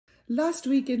Last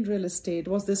week in real estate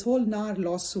was this whole NAR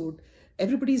lawsuit.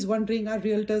 Everybody's wondering, are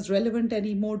realtors relevant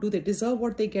anymore? Do they deserve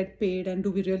what they get paid? And do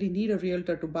we really need a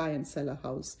realtor to buy and sell a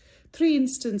house? 3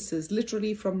 instances,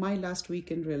 literally from my last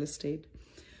week in real estate.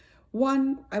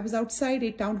 One, I was outside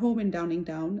a townhome in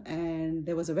Downingtown, and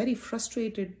there was a very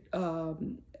frustrated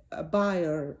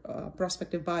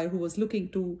prospective buyer who was looking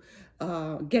to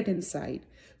get inside.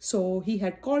 So he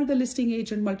had called the listing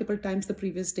agent multiple times the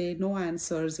previous day, no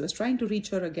answers. He was trying to reach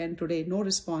her again today, no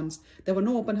response. There were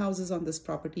no open houses on this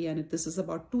property, and this is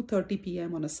about 2:30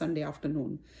 p.m. on a Sunday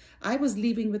afternoon. I was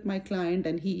leaving with my client,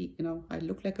 and he, I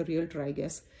look like a realtor, I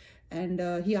guess. And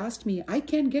he asked me, I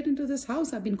can't get into this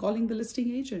house. I've been calling the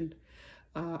listing agent.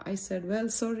 I said, well,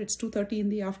 sir, it's 2:30 in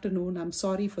the afternoon. I'm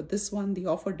sorry for this one. The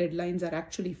offer deadlines are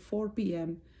actually 4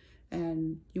 p.m.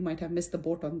 and you might have missed the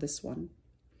boat on this one.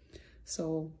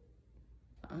 So,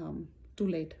 too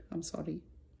late. I'm sorry.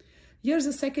 Here's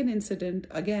a second incident,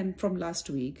 again from last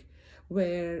week,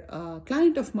 where a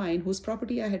client of mine whose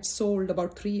property I had sold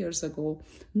about 3 years ago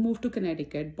moved to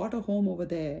Connecticut, bought a home over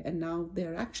there, and now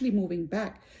they're actually moving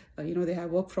back. They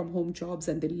have work from home jobs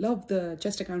and they love the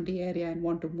Chester County area and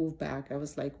want to move back. I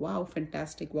was like, wow,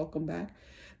 fantastic, welcome back.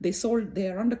 They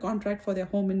are under contract for their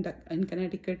home in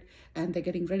Connecticut, and they're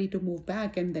getting ready to move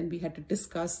back. And then we had to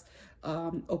discuss,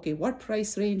 okay, what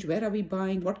price range, where are we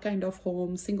buying, what kind of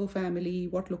home, single family,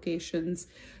 what locations,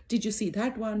 did you see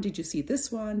that one, did you see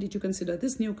this one, did you consider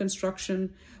this new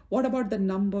construction, what about the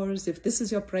numbers, if this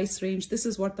is your price range, this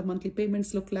is what the monthly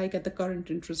payments look like at the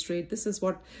current interest rate, this is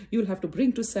what you'll have to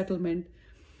bring to settlement.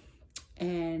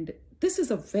 And this is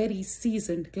a very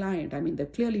seasoned client. I mean,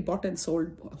 they've clearly bought and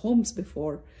sold homes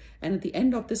before. And at the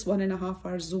end of this 1.5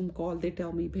 hour Zoom call, they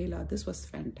tell me, Bela, this was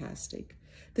fantastic.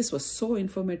 This was so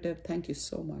informative. Thank you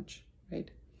so much,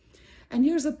 right? And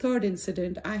here's a third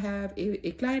incident. I have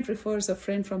a client refers a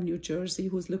friend from New Jersey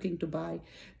who's looking to buy.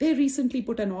 They recently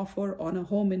put an offer on a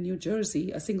home in New Jersey,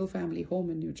 a single family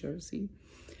home in New Jersey.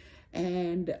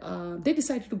 And they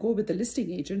decided to go with the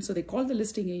listing agent. So they called the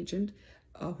listing agent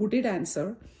who did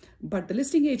answer. But the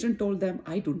listing agent told them,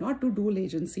 I do not do dual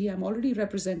agency. I'm already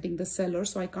representing the seller,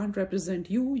 so I can't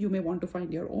represent you. You may want to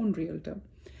find your own realtor.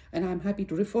 And I'm happy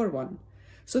to refer one.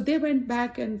 So they went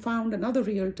back and found another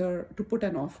realtor to put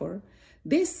an offer.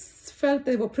 They felt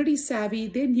they were pretty savvy.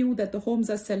 They knew that the homes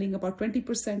are selling about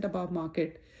 20% above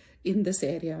market in this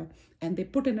area. And they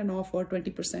put in an offer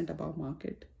 20% above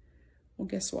market. Well,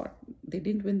 guess what? They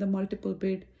didn't win the multiple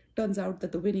bid. Turns out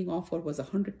that the winning offer was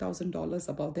 $100,000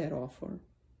 above their offer.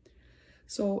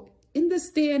 So in this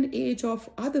day and age of,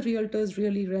 are the realtors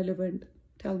really relevant?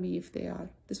 Tell me if they are.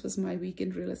 This was my week in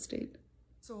real estate.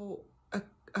 So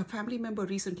a family member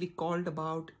recently called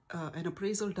about an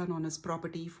appraisal done on his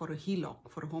property for a HELOC,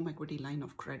 for a home equity line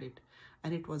of credit.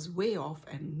 And it was way off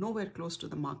and nowhere close to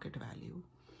the market value.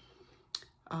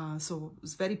 So I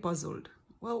was very puzzled.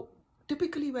 Well,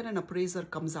 typically when an appraiser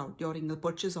comes out during the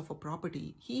purchase of a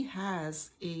property, he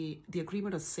has the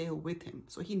agreement of sale with him.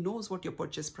 So he knows what your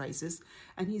purchase price is,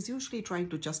 and he's usually trying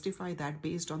to justify that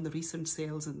based on the recent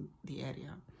sales in the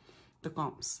area, the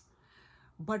comps.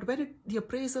 But when the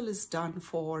appraisal is done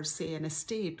for, say, an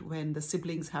estate, when the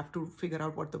siblings have to figure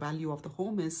out what the value of the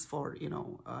home is for,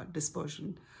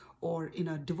 dispersion, or in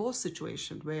a divorce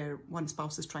situation where one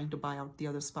spouse is trying to buy out the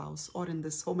other spouse, or in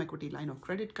this home equity line of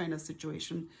credit kind of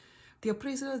situation, the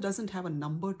appraiser doesn't have a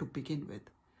number to begin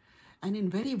with. And in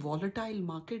very volatile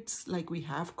markets like we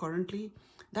have currently,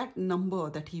 that number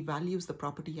that he values the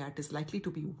property at is likely to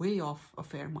be way off a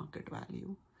fair market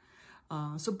value.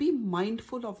 So be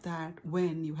mindful of that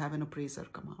when you have an appraiser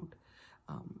come out.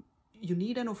 You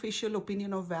need an official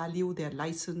opinion of value. They're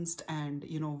licensed, and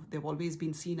they've always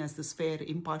been seen as this fair,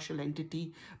 impartial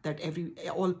entity that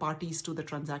all parties to the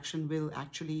transaction will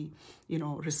actually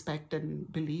respect and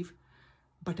believe.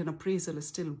 But an appraisal is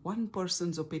still one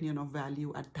person's opinion of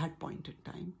value at that point in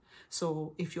time.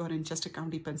 So if you're in Chester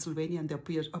County, Pennsylvania, and the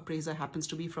appraiser happens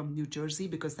to be from New Jersey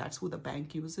because that's who the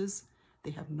bank uses, they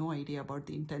have no idea about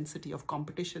the intensity of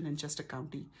competition in Chester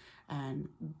County, and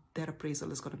their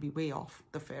appraisal is going to be way off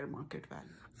the fair market value.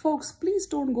 Folks, please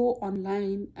don't go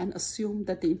online and assume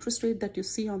that the interest rate that you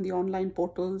see on the online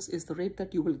portals is the rate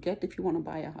that you will get if you want to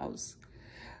buy a house.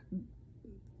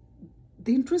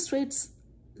 The interest rates,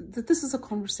 this is a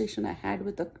conversation I had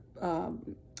with a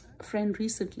friend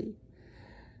recently.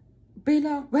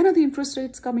 Bela, when are the interest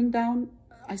rates coming down?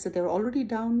 I said, they're already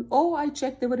down. Oh, I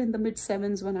checked, they were in the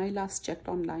mid-7s when I last checked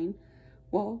online.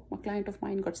 Well, a client of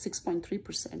mine got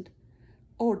 6.3%.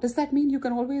 Oh, does that mean you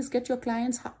can always get your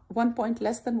clients 1 point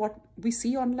less than what we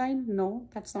see online? No,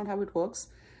 that's not how it works.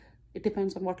 It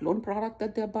depends on what loan product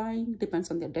that they're buying,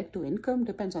 depends on their debt to income,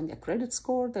 depends on their credit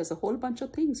score. There's a whole bunch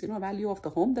of things, value of the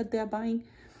home that they're buying.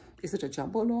 Is it a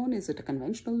jumbo loan? Is it a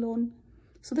conventional loan?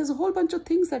 So there's a whole bunch of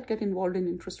things that get involved in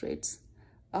interest rates.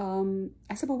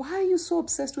 I said, but why are you so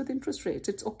obsessed with interest rates?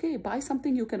 It's okay, buy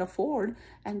something you can afford,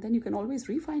 and then you can always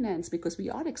refinance because we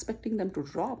are expecting them to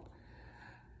drop.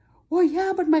 Oh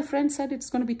yeah, but my friend said it's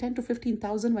going to be 10 to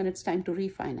 15,000 when it's time to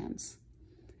refinance.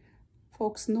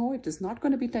 Folks, no, it is not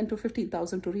going to be 10 to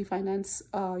 15,000 to refinance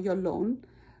your loan.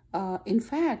 In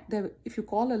fact, if you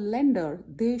call a lender,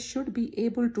 they should be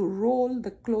able to roll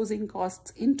the closing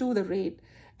costs into the rate,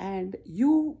 and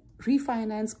you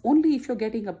refinance only if you're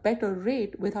getting a better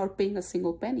rate without paying a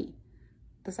single penny.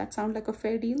 Does that sound like a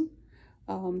fair deal?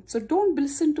 So don't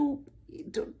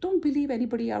believe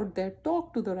anybody out there.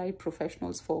 Talk to the right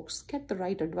professionals, folks. Get the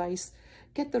right advice,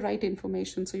 get the right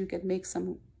information so you can make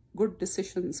some good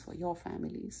decisions for your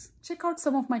families. Check out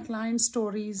some of my client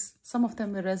stories. Some of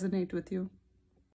them will resonate with you.